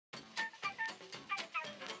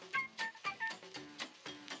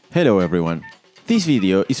Hello everyone! This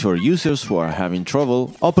video is for users who are having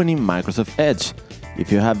trouble opening Microsoft Edge.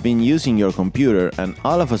 If you have been using your computer and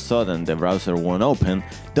all of a sudden the browser won't open,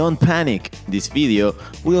 don't panic! This video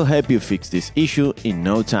will help you fix this issue in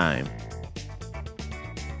no time.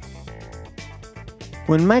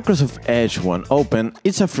 When Microsoft Edge won't open,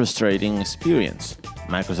 it's a frustrating experience.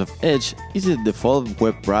 Microsoft Edge is the default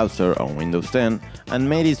web browser on Windows 10 and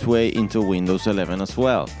made its way into Windows 11 as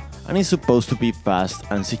well, and is supposed to be fast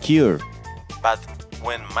and secure. But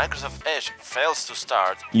when Microsoft Edge fails to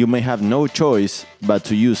start, you may have no choice but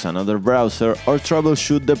to use another browser or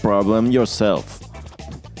troubleshoot the problem yourself.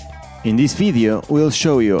 In this video, we'll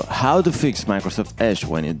show you how to fix Microsoft Edge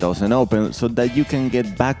when it doesn't open so that you can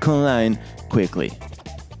get back online quickly.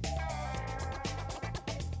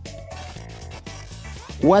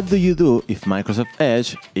 What do you do if Microsoft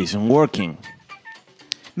Edge isn't working?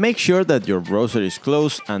 Make sure that your browser is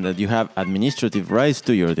closed and that you have administrative rights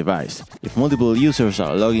to your device. If multiple users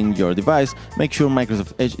are logging your device, make sure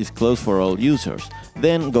Microsoft Edge is closed for all users.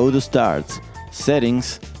 Then go to Start,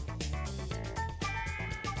 Settings.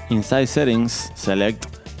 Inside Settings, select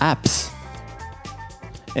Apps.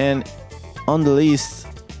 And on the list,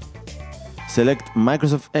 select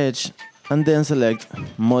Microsoft Edge and then select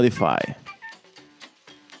Modify.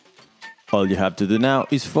 All you have to do now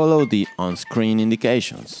is follow the on-screen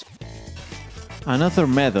indications. Another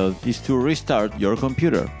method is to restart your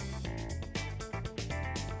computer.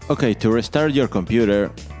 Okay, to restart your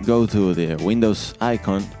computer, go to the Windows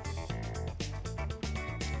icon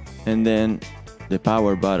and then the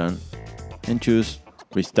power button and choose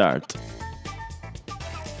Restart.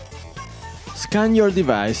 Scan your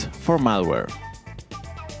device for malware.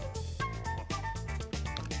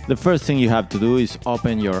 The first thing you have to do is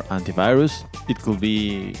open your antivirus. It could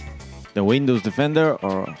be the Windows Defender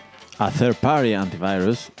or a third-party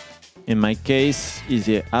antivirus. In my case, it's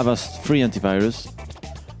the Avast free antivirus.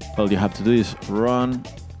 All you have to do is run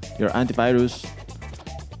your antivirus.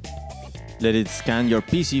 Let it scan your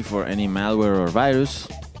PC for any malware or virus.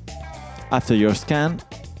 After your scan,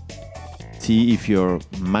 see if your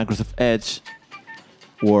Microsoft Edge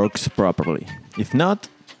works properly. If not,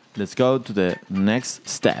 let's go to the next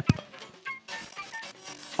step.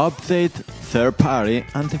 Update third-party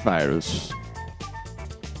antivirus.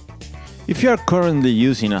 If you are currently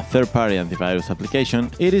using a third-party antivirus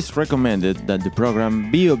application, it is recommended that the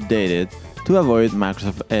program be updated to avoid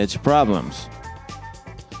Microsoft Edge problems.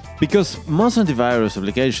 Because most antivirus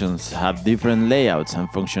applications have different layouts and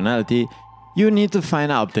functionality, you need to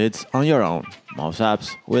find updates on your own. Most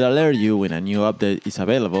apps will alert you when a new update is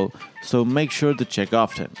available, so make sure to check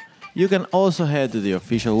often. You can also head to the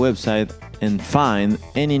official website and find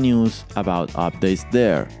any news about updates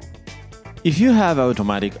there. If you have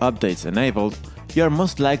automatic updates enabled, you are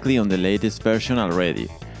most likely on the latest version already,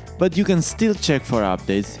 but you can still check for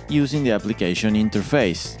updates using the application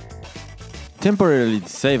interface. Temporarily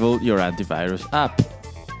disable your antivirus app.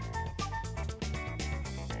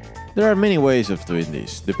 There are many ways of doing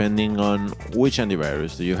this, depending on which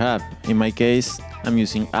antivirus do you have. In my case, I'm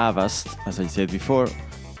using Avast, as I said before.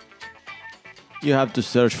 You have to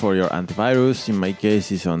search for your antivirus. In my case,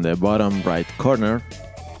 it's on the bottom right corner.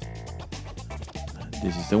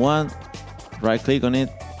 This is the one. Right-click on it.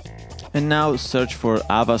 And now search for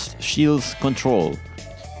Avast Shields Control.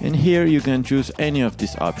 And here you can choose any of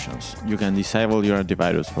these options. You can disable your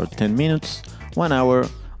antivirus for 10 minutes, 1 hour,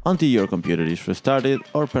 until your computer is restarted,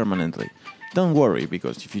 or permanently. Don't worry,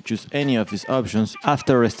 because if you choose any of these options,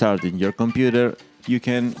 after restarting your computer, you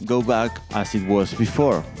can go back as it was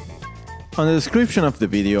before. On the description of the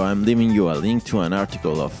video, I'm leaving you a link to an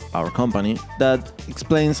article of our company that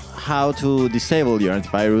explains how to disable your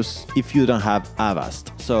antivirus if you don't have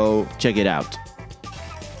Avast, so check it out.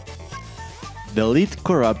 Delete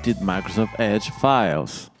corrupted Microsoft Edge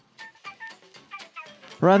files.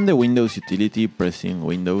 Run the Windows utility pressing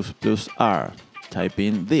Windows plus R. Type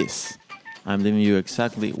in this. I'm leaving you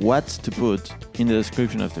exactly what to put in the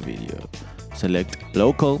description of the video. Select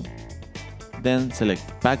Local, then select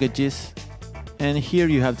Packages, and here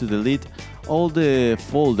you have to delete all the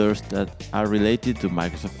folders that are related to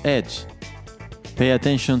Microsoft Edge. Pay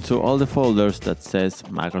attention to all the folders that says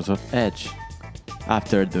Microsoft Edge.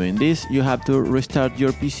 After doing this, you have to restart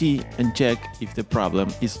your PC and check if the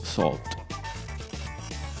problem is solved.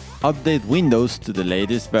 Update Windows to the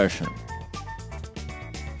latest version.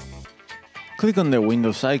 Click on the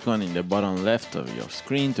Windows icon in the bottom left of your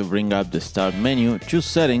screen to bring up the Start menu, choose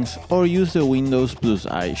Settings, or use the Windows plus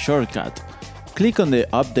I shortcut. Click on the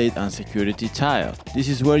Update and Security tile. This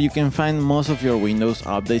is where you can find most of your Windows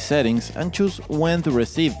update settings and choose when to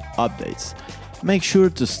receive updates. make sure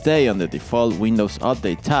to stay on the default Windows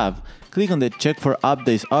Update tab, click on the Check for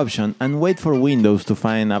Updates option and wait for Windows to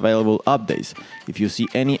find available updates. If you see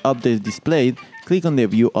any updates displayed, click on the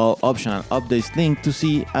View All optional updates link to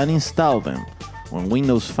see and install them. When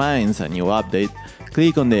Windows finds a new update,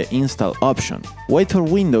 click on the Install option. Wait for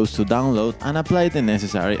Windows to download and apply the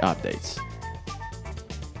necessary updates.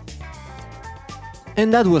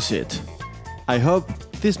 And that was it. I hope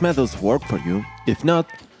these methods work for you. If not,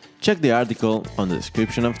 check the article on the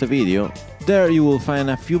description of the video. There you will find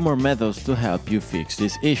a few more methods to help you fix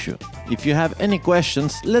this issue. If you have any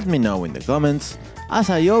questions, let me know in the comments. As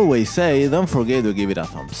I always say, don't forget to give it a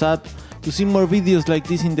thumbs up. To see more videos like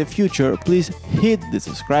this in the future, please hit the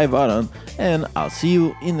subscribe button and I'll see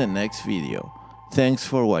you in the next video. Thanks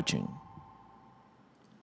for watching.